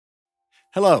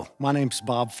Hello, my name's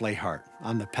Bob Flahart.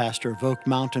 I'm the pastor of Oak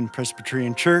Mountain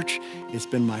Presbyterian Church. It's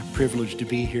been my privilege to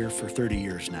be here for 30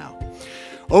 years now.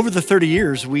 Over the 30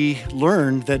 years, we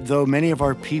learned that though many of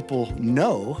our people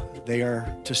know they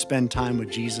are to spend time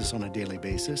with Jesus on a daily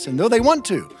basis, and though they want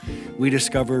to, we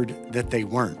discovered that they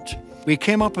weren't. We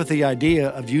came up with the idea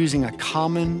of using a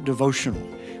common devotional.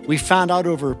 We found out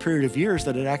over a period of years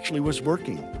that it actually was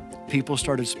working. People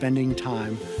started spending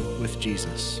time with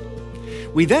Jesus.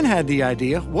 We then had the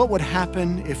idea, what would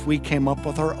happen if we came up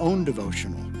with our own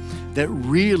devotional that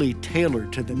really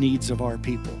tailored to the needs of our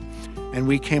people? And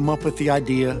we came up with the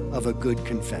idea of a good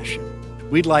confession.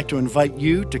 We'd like to invite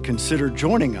you to consider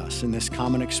joining us in this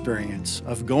common experience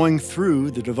of going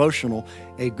through the devotional,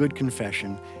 A Good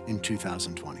Confession, in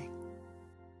 2020.